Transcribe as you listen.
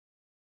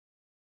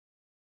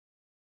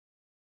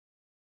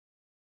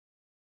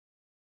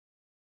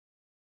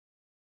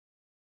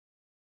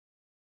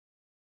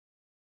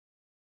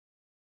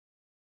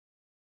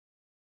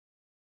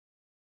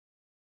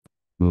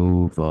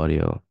Move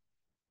audio.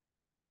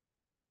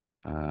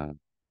 Uh,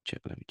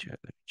 let me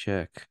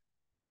check.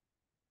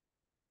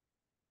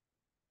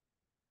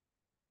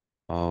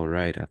 All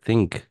right, I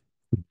think.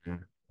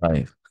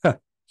 Live.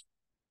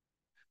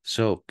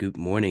 So, good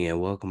morning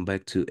and welcome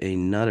back to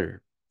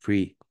another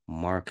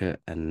pre-market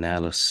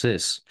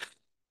analysis.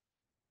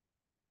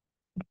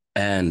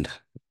 And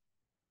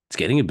it's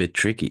getting a bit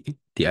tricky,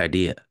 the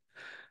idea.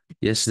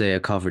 Yesterday, I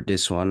covered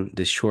this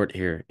short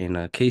here in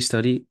a case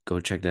study.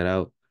 Go check that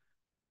out.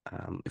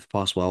 If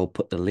possible, I'll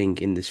put the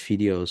link in this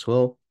video as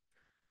well.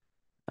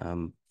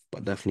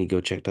 But definitely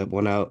go check that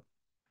one out.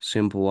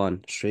 Simple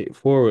one,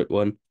 straightforward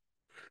one.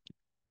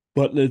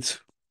 But let's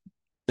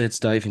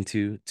dive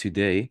into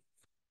today,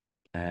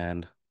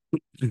 and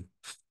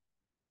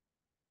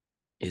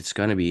it's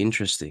gonna be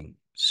interesting.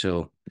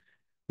 So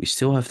we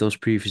still have those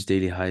previous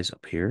daily highs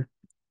up here.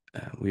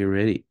 We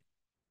already,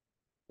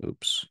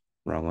 oops,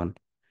 wrong one.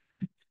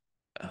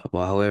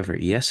 Well, however,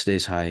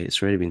 yesterday's high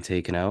has already been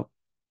taken out.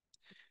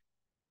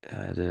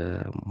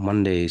 The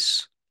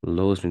Monday's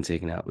low has been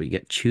taken out. We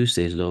get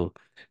Tuesday's low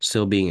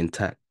still being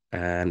intact.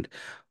 And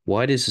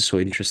why this is so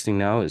interesting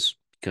now is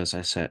because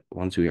I said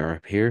once we are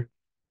up here,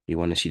 you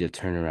want to see the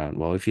turnaround.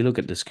 Well, if you look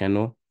at this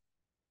candle,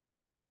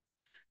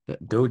 the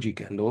doji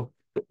candle,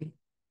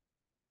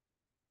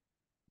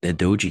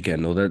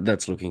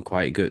 that's looking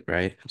quite good,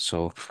 right?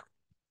 So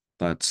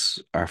that's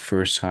our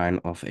first sign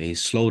of a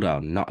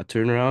slowdown, not a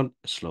turnaround,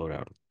 a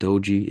slowdown.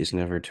 Doji is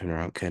never a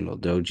turnaround candle.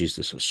 Doji is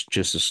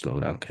just a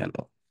slowdown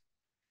candle.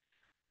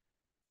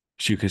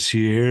 As you can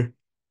see here,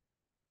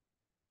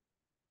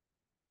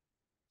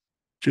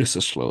 just a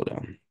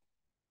slowdown.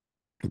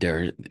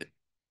 There,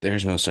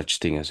 there's no such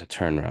thing as a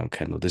turnaround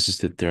candle. This is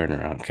the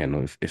turnaround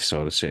candle, if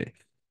so to say.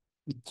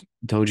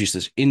 Doji is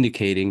just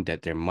indicating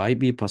that there might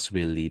be a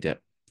possibility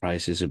that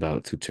price is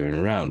about to turn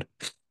around.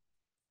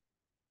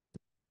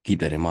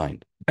 Keep that in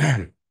mind.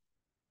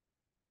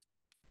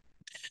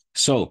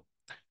 So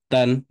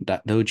then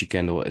that doji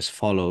candle is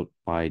followed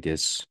by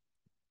this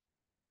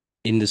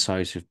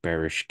indecisive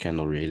bearish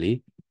candle,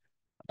 really,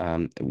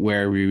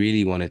 where we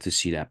really wanted to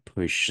see that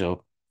push.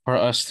 So for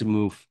us to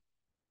move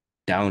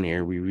down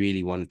here, we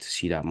really wanted to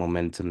see that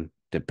momentum,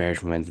 the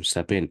bearish momentum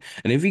step in.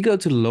 And if we go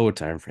to the lower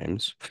time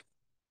frames,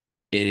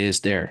 it is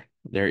there.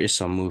 There is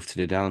some move to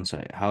the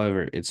downside.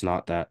 However, it's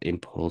not that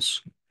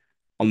impulse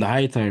on the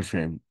high time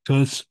frame.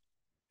 Because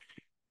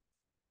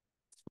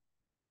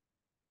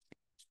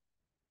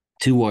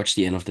towards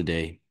the end of the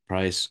day,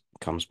 price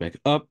comes back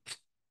up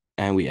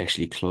and we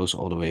actually close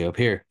all the way up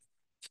here.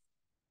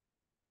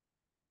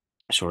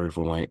 Sorry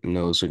for my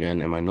nose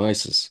again and my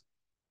noises.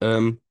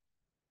 Um,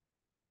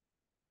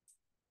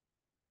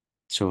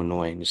 so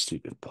annoying, the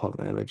stupid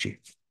pollen allergy.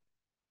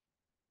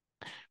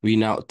 We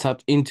now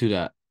tapped into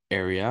that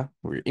area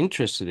we're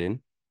interested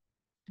in,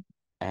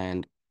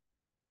 and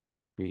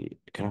we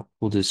can I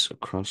pull this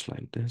across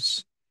like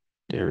this.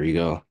 There we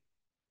go.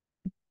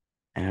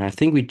 And I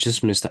think we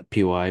just missed that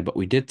PY, but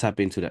we did tap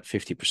into that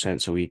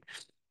 50%, so we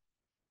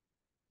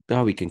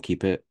now we can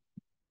keep it.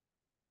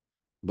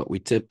 But we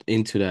tipped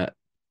into that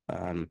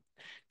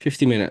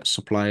 50-minute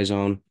supply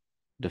zone,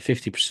 the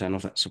 50%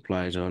 of that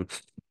supply zone.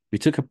 We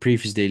took a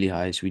previous daily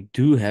highs. We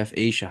do have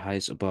Asia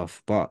highs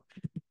above, but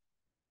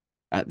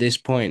at this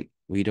point,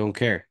 we don't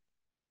care.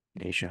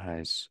 Asia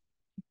highs.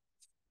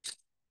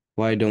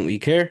 Why don't we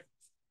care?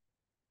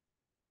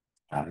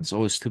 It's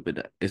always stupid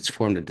that it's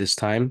formed at this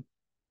time,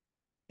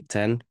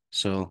 10.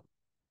 So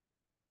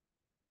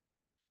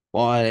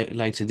what I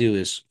like to do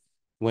is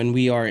when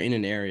we are in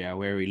an area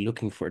where we're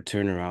looking for a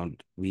turnaround,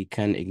 we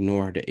can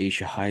ignore the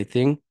Asia high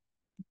thing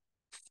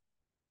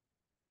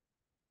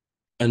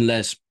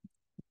unless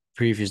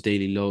previous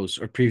daily lows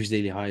or previous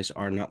daily highs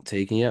are not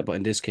taken yet. But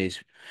in this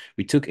case,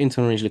 we took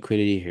internal range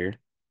liquidity here.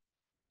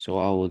 So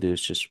all we'll do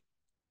is just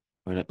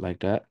put it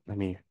like that. Let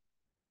me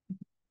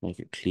make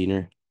it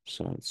cleaner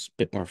so it's a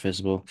bit more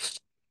visible.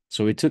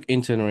 So we took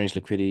internal range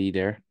liquidity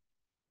there.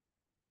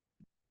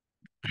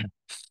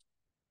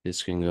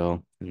 This can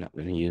go. I'm not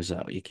going to use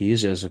that. You can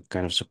use it as a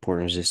kind of support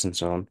and resistance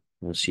zone.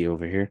 We'll see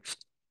over here.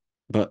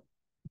 But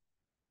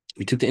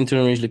we took the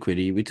internal range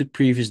liquidity. We took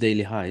previous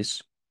daily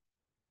highs.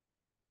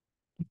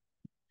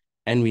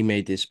 And we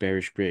made this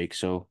bearish break.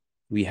 So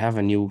we have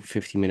a new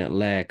 50-minute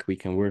lag we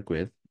can work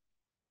with.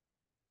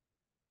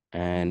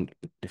 And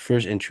the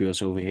first entry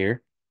was over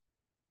here.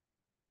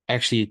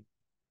 Actually,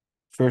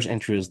 first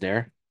entry is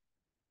there.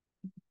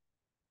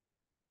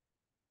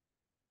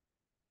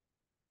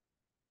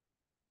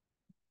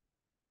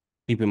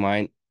 Keep in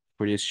mind,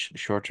 for this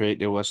short trade,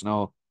 there was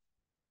no,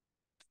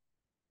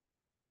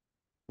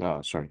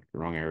 sorry,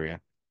 wrong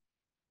area.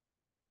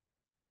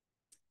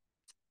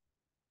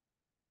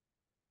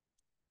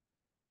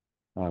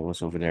 Oh, it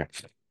was over there.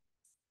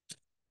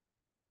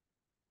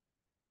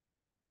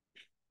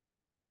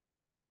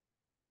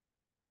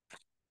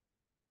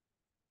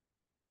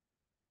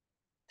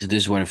 So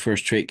this is where the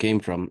first trade came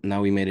from.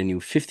 Now we made a new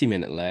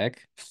 50-minute lag.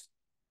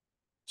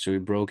 So we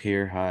broke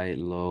here, high,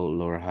 low,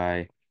 lower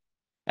high.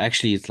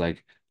 Actually, it's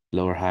like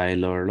lower high,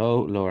 lower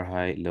low, lower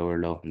high, lower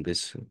low. And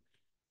this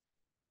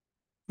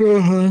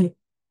Uh-huh.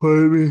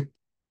 Maybe.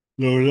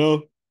 No,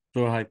 no.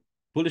 So high.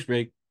 Bullish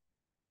break,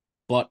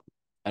 but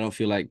I don't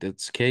feel like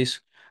that's the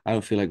case. I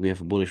don't feel like we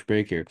have a bullish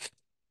break here.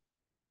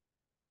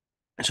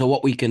 So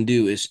what we can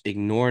do is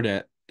ignore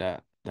that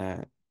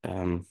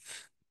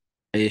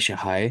Asia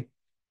high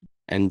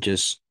and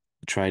just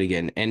try to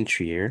get an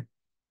entry here.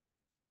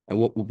 And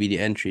what will be the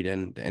entry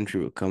then? The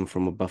entry will come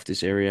from above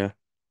this area.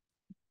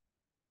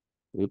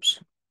 Oops.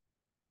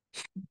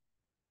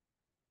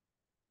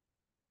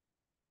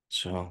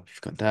 So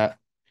we've got that.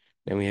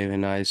 Then we have a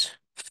nice.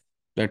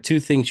 There are two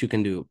things you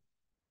can do.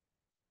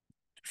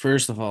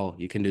 First of all,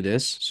 you can do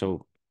this.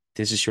 So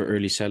this is your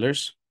early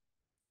sellers.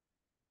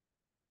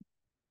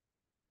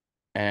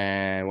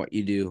 And what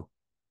you do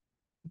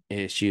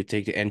is you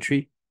take the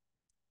entry.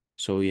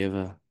 So you have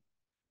a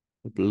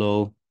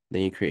low,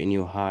 then you create a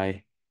new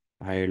high,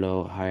 higher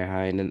low, higher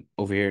high, and then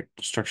over here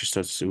the structure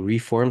starts to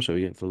reform. So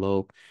you have a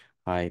low,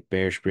 high,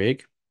 bearish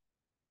break.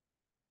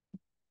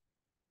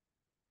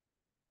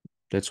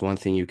 That's one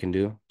thing you can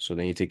do. So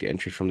then you take the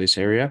entry from this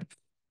area.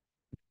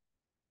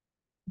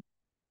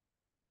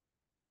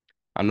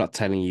 I'm not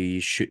telling you you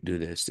should do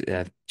this.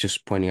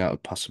 Just pointing out a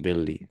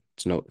possibility.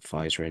 It's no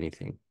advice or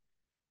anything.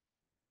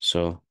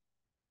 So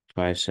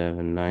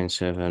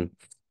 5797.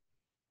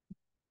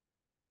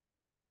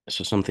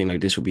 So something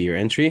like this would be your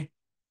entry.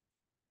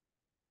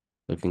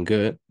 Looking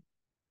good.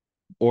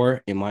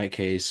 Or in my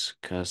case,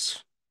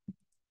 because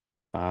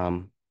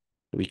um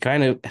we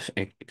kind of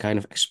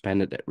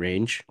expanded that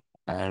range,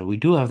 and we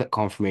do have that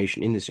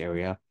confirmation in this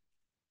area.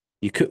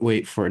 You could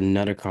wait for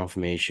another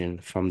confirmation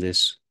from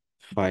this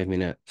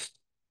 5-minute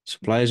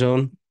supply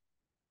zone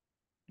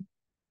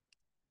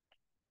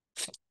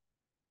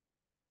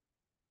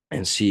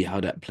and see how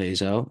that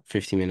plays out.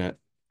 50-minute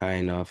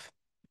kind of,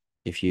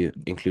 if you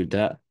include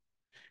that,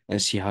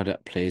 and see how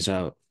that plays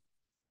out.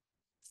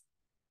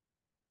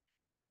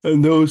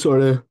 And those are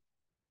the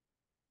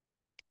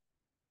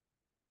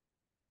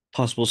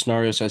possible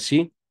scenarios I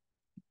see.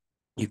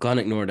 You can't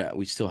ignore that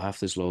we still have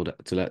this low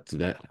to let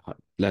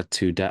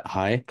to that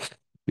high.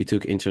 We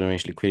took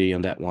interrange liquidity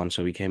on that one,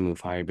 so we can move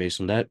higher based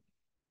on that.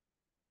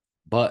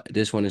 But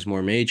this one is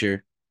more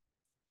major,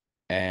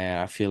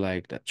 and I feel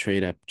like that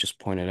trade I just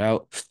pointed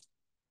out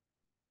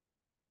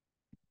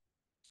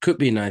could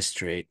be a nice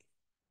trade.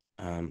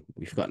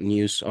 We've got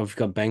news. Oh, we've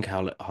got bank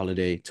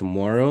holiday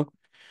tomorrow.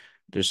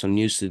 There's some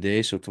news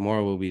today, so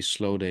tomorrow will be a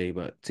slow day,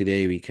 but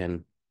today we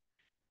can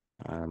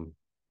um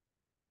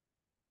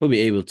we'll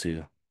be able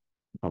to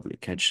probably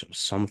catch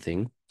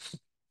something.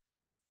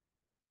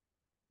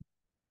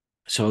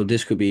 So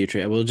this could be a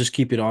trade. We'll just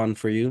keep it on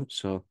for you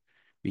so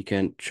we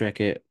can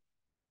track it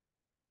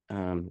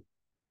um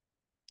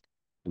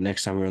the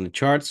next time we're on the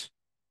charts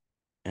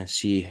and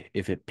see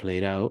if it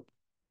played out.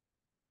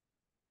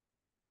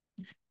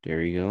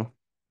 There you go.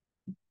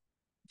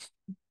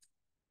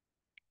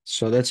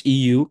 So that's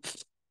EU.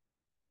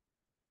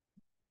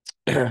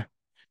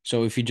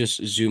 So if you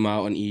just zoom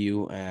out on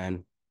EU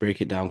and break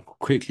it down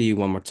quickly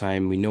one more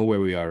time, we know where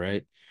we are,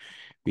 right?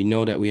 We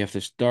know that we have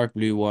this dark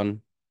blue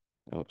one.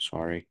 Oh,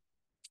 sorry.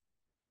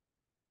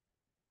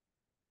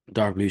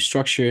 Dark blue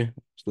structure,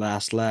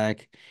 last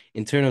lag.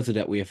 Internal to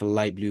that, we have a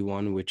light blue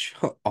one, which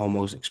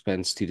almost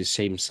expands to the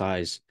same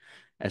size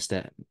as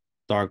that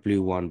dark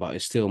blue one, but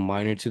it's still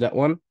minor to that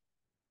one.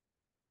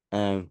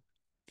 Um,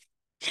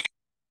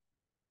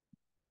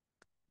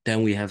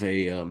 then we have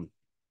a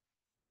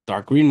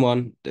dark green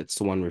one. That's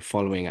the one we're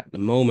following at the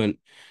moment,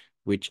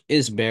 which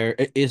is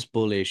it is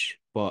bullish,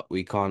 but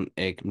we can't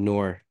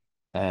ignore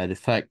the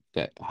fact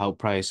that how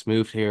price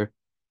moved here,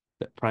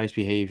 that price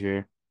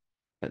behavior,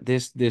 that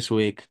this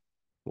week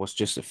was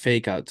just a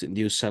fake out to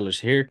induce sellers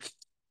here,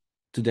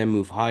 to then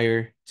move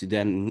higher, to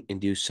then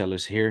induce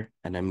sellers here,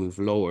 and then move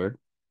lower.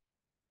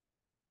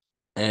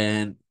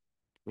 And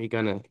we're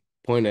gonna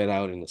point that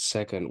out in a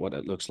second, what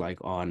it looks like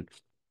on,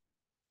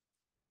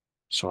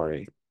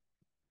 sorry,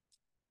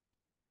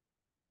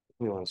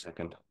 give me 1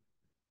 second.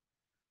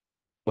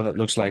 What it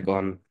looks like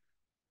on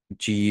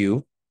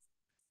GU.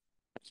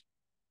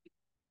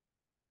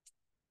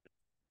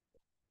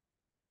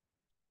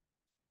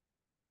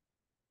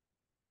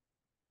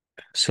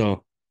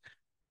 So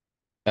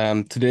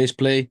today's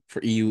play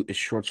for EU is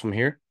short from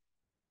here.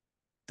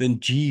 Then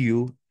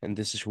GU, and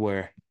this is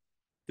where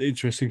the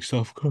interesting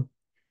stuff comes.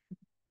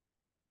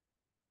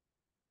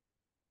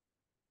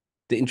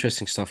 The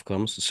interesting stuff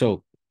comes.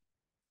 So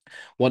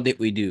what did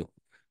we do?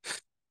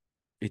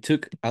 We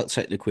took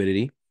outside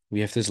liquidity. We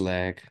have this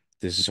lag.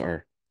 This is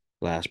our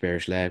last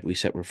bearish lag. We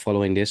said we're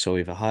following this. So we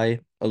have a high,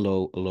 a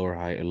low, a lower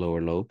high, a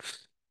lower low.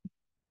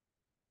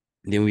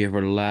 Then we have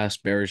our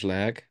last bearish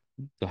lag,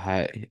 the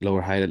high,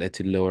 lower high that led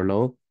to the lower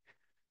low.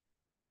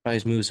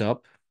 Price moves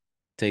up,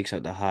 takes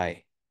out the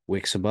high,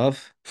 wicks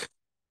above.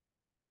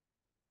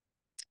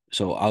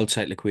 So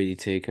outside liquidity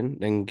taken,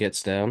 then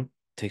gets down,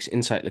 takes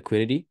inside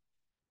liquidity,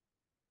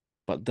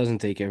 but doesn't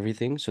take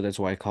everything. So that's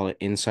why I call it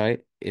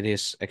inside. It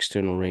is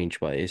external range,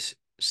 but it's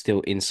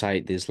still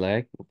inside this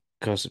leg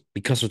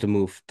because of the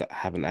move that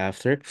happened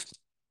after.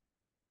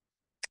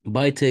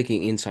 By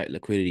taking inside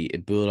liquidity,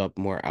 it built up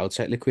more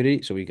outside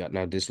liquidity. So we got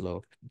now this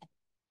low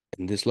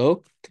and this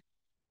low.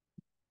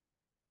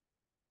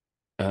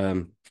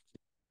 Um,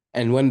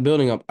 and when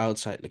building up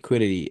outside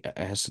liquidity, it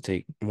has to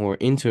take more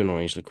internal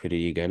range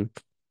liquidity again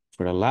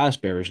for the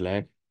last bearish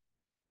leg,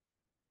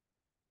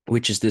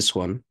 which is this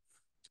one.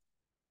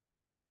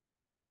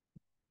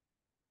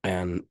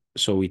 And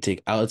so we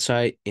take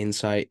outside,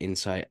 inside,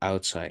 inside,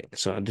 outside.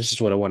 So this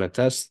is what I want to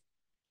test.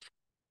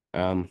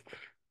 Um,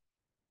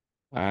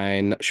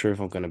 I'm not sure if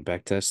I'm gonna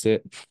back test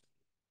it.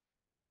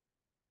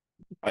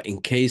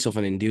 In case of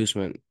an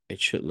inducement,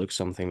 it should look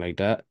something like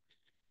that.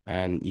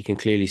 And you can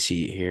clearly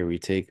see here we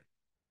take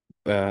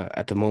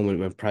at the moment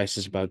when price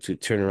is about to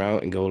turn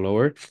around and go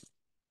lower.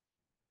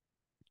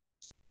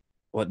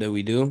 What do?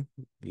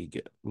 We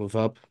move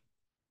up,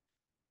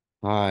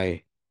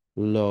 high,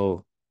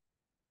 low,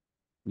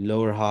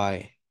 lower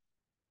high,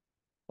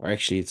 or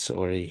actually it's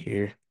already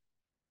here.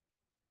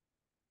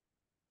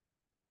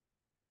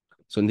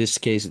 So in this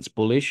case, it's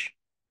bullish.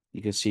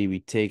 You can see we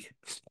take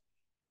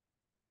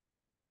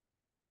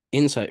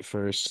inside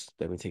first,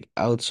 then we take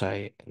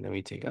outside, and then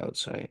we take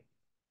outside.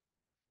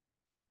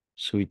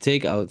 So we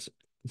take out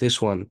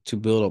this one to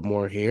build up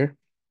more here.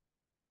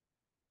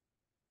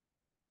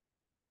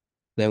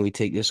 Then we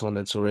take this one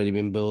that's already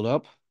been built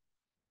up.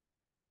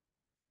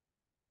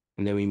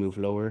 And then we move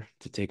lower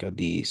to take out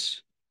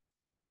these.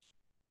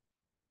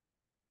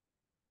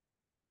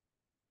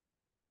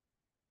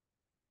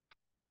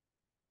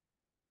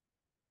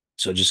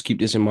 So just keep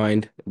this in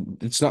mind.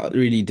 It's not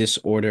really this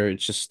order.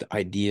 It's just the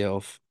idea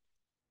of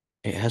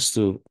it has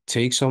to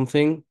take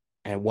something.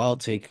 And while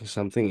taking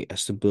something, it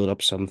has to build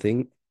up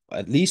something,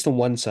 at least on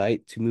one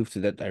side, to move to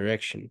that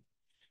direction.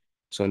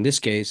 So in this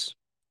case,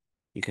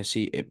 you can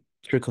see it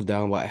trickled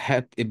down, but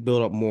it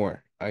built up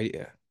more,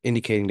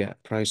 indicating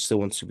that price still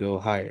wants to go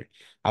higher.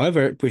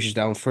 However, it pushes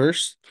down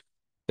first.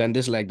 Then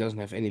this leg doesn't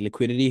have any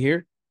liquidity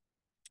here.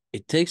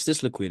 It takes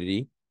this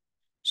liquidity.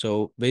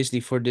 So basically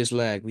for this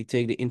leg, we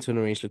take the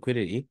internal range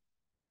liquidity.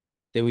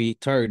 Then we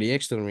target the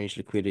external range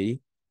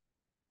liquidity.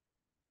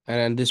 And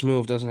then this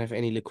move doesn't have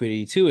any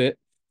liquidity to it.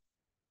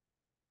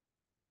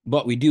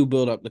 But we do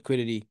build up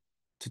liquidity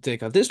to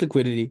take out this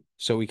liquidity.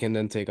 So we can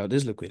then take out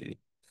this liquidity.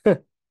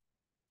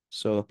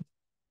 So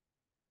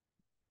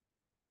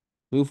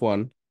move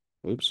one.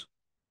 Oops.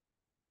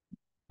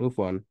 Move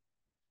one.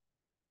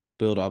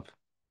 Build up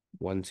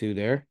 1, 2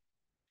 there.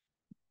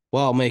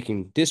 While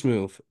making this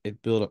move,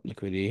 it built up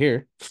liquidity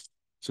here.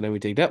 So then we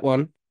take that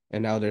one.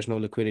 And now there's no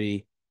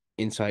liquidity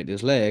inside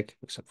this leg,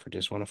 except for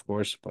this one, of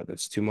course, but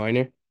that's too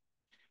minor.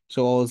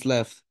 So all that's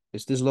left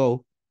is this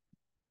low.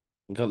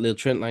 We got a little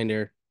trend line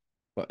there,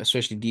 but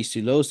especially these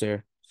two lows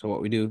there. So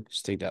what we do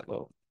is take that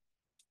low.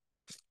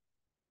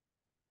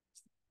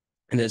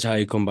 And that's how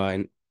you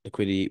combine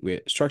liquidity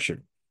with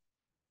structure.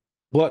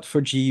 But for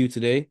GU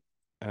today,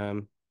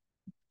 um,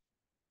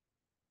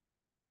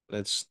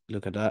 let's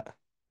look at that.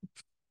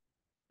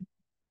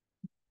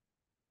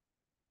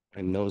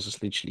 My nose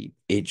is literally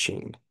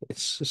itching.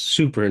 It's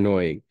super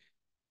annoying.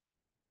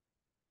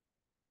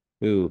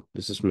 Ooh,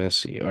 this is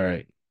messy. All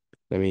right,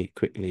 let me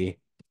quickly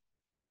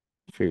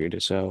figure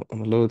this out on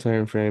the low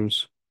time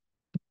frames.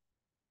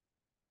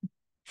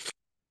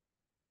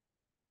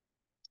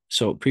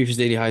 So previous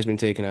daily high has been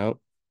taken out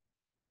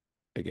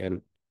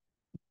again.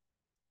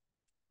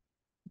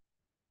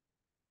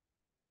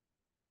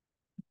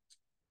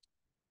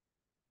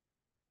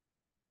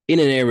 In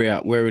an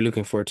area where we're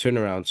looking for a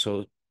turnaround.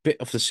 So a bit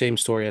of the same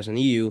story as an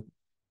EU.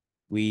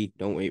 We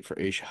don't wait for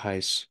Asia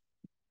highs.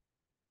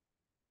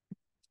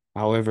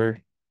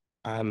 However,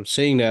 I'm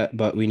saying that,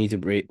 but we need to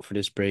break for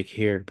this break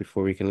here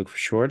before we can look for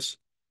shorts.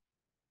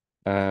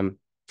 Um,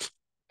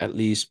 at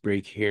least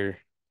break here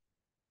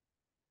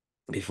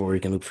before we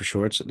can look for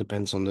shorts. It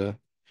depends on the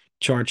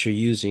chart you're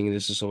using.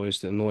 This is always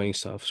the annoying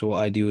stuff. So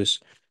what I do is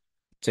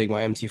take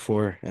my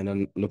MT4 and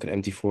then look at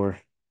MT4,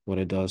 what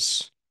it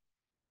does.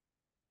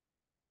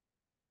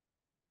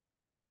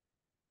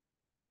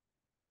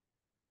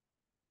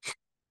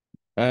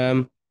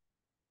 Um,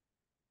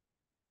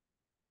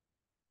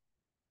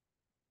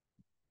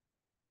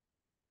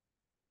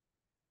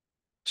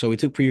 so we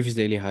took previous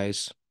daily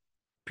highs.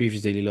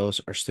 Previous daily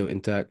lows are still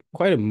intact.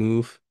 Quite a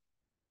move,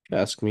 if you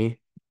ask me.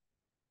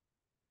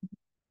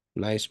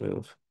 Nice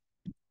move.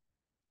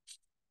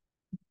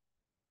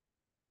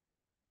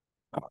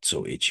 Oh, it's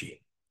so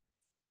itchy.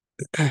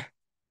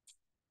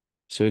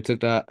 So we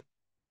took that,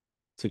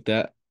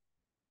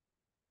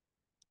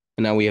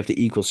 and now we have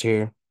the equals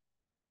here.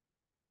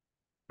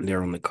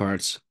 They're on the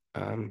cards.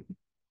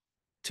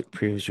 Took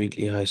previous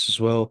weekly highs as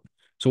well.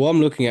 So what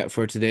I'm looking at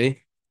for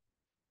today,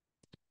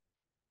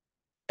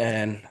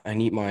 and I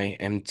need my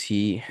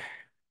MT4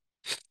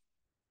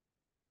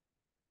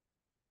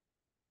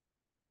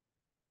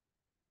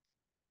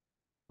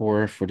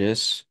 for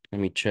this.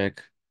 Let me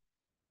check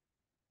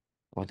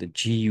what the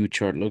GU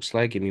chart looks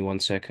like. Give me 1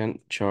 second.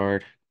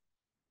 Chart.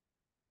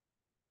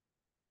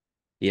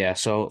 Yeah,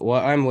 so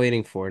what I'm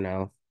waiting for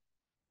now,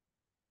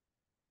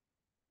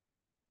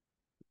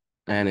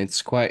 and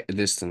it's quite a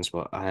distance,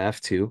 but I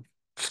have to.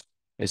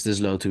 Is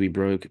this low to be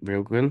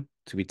broken,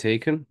 to be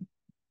taken?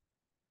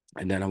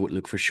 And then I would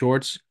look for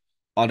shorts.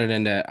 Other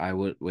than that, I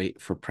would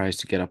wait for price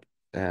to get up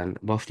and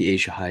above the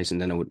Asia highs,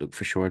 and then I would look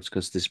for shorts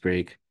because this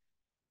break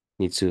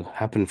needs to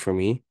happen for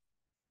me.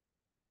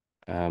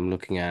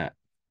 Looking at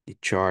the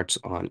charts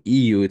on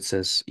EU, it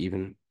says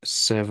even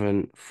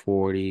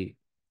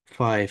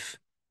 745,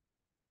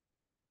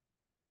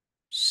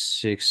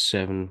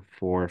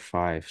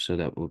 6745. So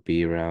that would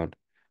be around,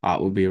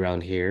 it would be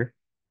around here.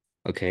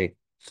 Okay.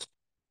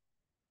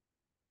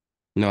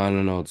 No,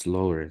 no, no, it's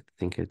lower. I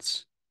think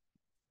it's,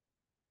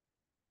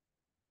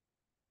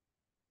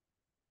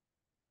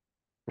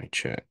 let me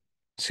check.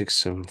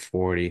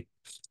 6740.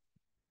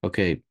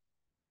 Okay.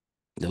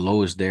 The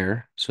low is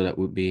there. So that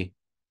would be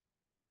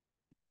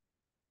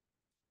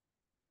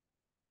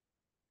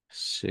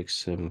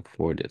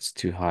 674. That's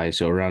too high.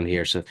 So around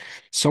here. So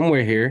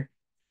somewhere here,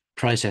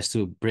 price has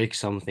to break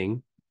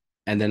something,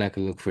 and then I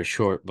can look for a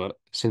short. But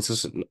since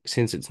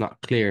it's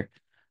not clear,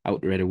 I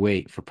would rather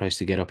wait for price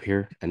to get up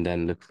here and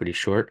then look for the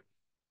short.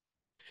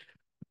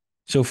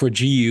 So for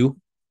GU,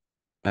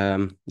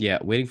 yeah,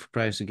 waiting for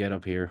price to get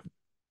up here.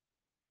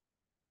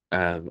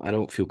 I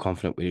don't feel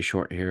confident with a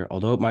short here,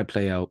 although it might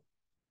play out.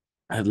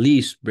 At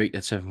least break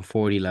that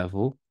 740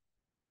 level,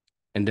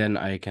 and then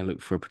I can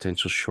look for a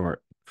potential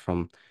short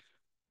from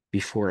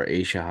before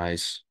Asia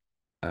highs.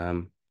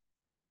 Um,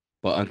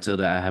 but until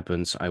that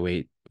happens, I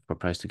wait for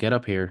price to get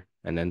up here,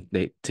 and then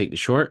they take the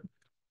short.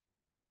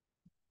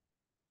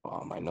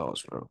 Oh, my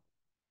nose, bro.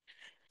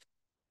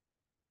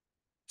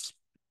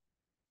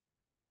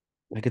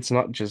 Like it's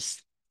not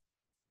just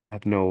I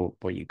don't know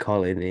what you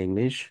call it in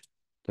English.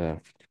 The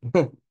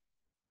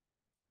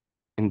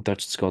in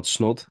Dutch it's called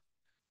snot.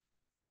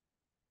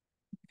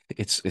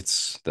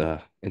 It's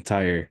the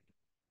entire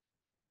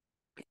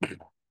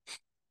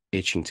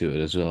itching to it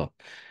as well.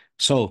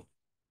 So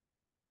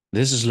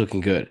this is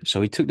looking good. So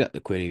we took that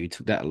liquidity, we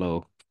took that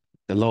low.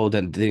 The low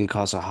that didn't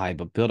cause a high,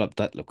 but build up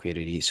that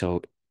liquidity.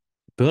 So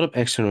build up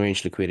external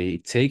range liquidity,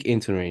 take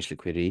internal range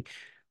liquidity.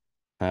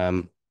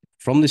 Um,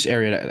 from this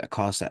area that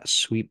caused that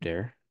sweep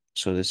there.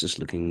 So this is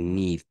looking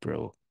neat,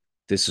 bro.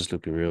 This is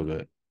looking real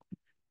good.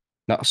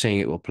 Not saying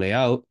it will play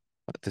out,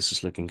 but this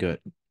is looking good.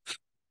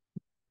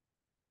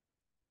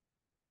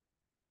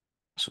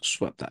 So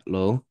swept that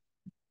low.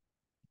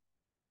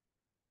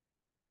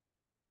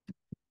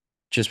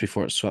 Just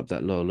before it swept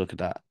that low, look at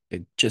that.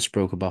 It just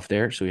broke above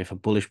there. So we have a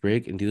bullish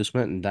break,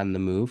 inducement, and then the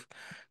move.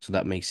 So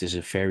that makes this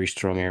a very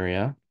strong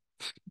area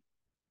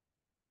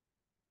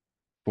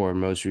for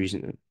most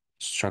recent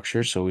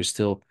structure. So we're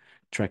still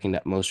tracking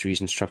that most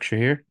recent structure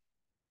here.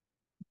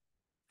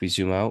 If we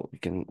zoom out, we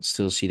can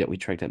still see that we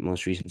track that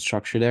most recent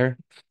structure there.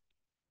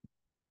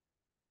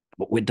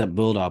 But with that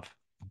build up,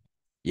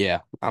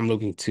 yeah, I'm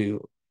looking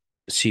to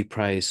see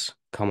price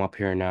come up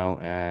here now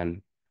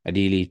and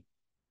ideally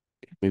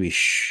maybe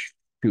shoot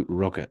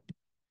rocket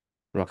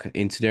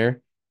into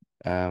there.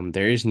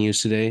 There is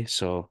news today,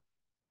 so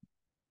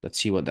let's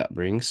see what that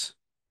brings.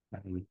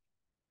 Um,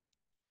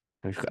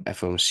 we've got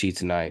FOMC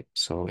tonight,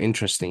 so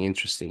interesting,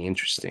 interesting,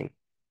 interesting.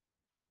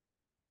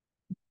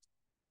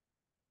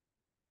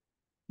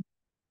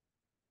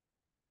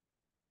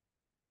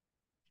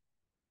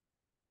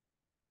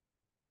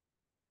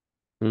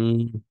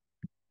 Mm,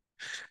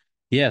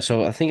 yeah,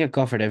 so I think I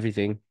covered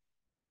everything.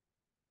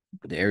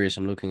 The areas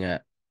I'm looking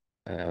at.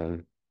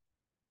 Um,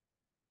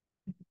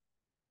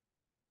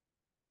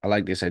 I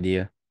like this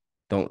idea.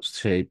 Don't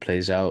say it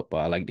plays out, but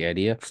I like the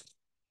idea.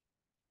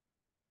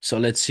 So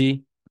let's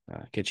see.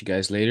 Catch you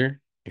guys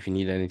later. If you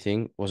need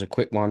anything, it was a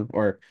quick one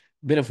or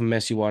a bit of a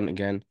messy one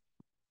again.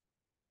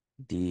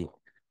 The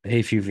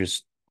hay fever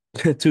is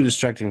too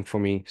distracting for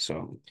me,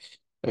 so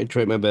I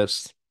tried my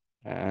best.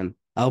 And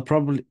I'll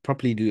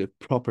probably do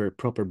a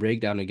proper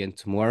breakdown again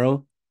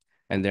tomorrow,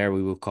 and there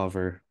we will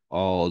cover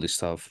all the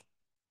stuff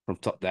from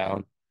top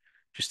down.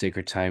 Just take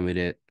our time with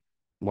it,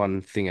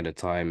 one thing at a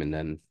time, and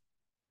then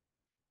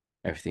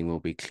everything will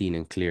be clean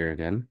and clear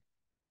again.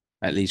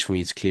 At least for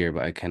me, it's clear,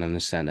 but I can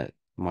understand that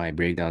my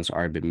breakdowns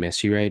are a bit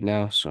messy right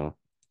now. So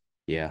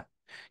yeah,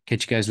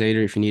 catch you guys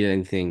later. If you need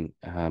anything,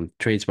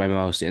 trades by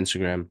mouse, the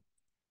Instagram.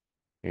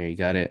 Here you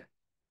got it.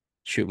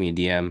 Shoot me a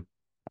DM.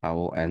 I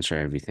will answer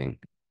everything.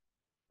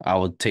 I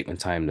will take my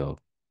time though.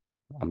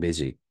 I'm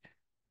busy.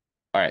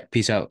 All right,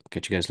 peace out.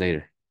 Catch you guys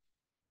later.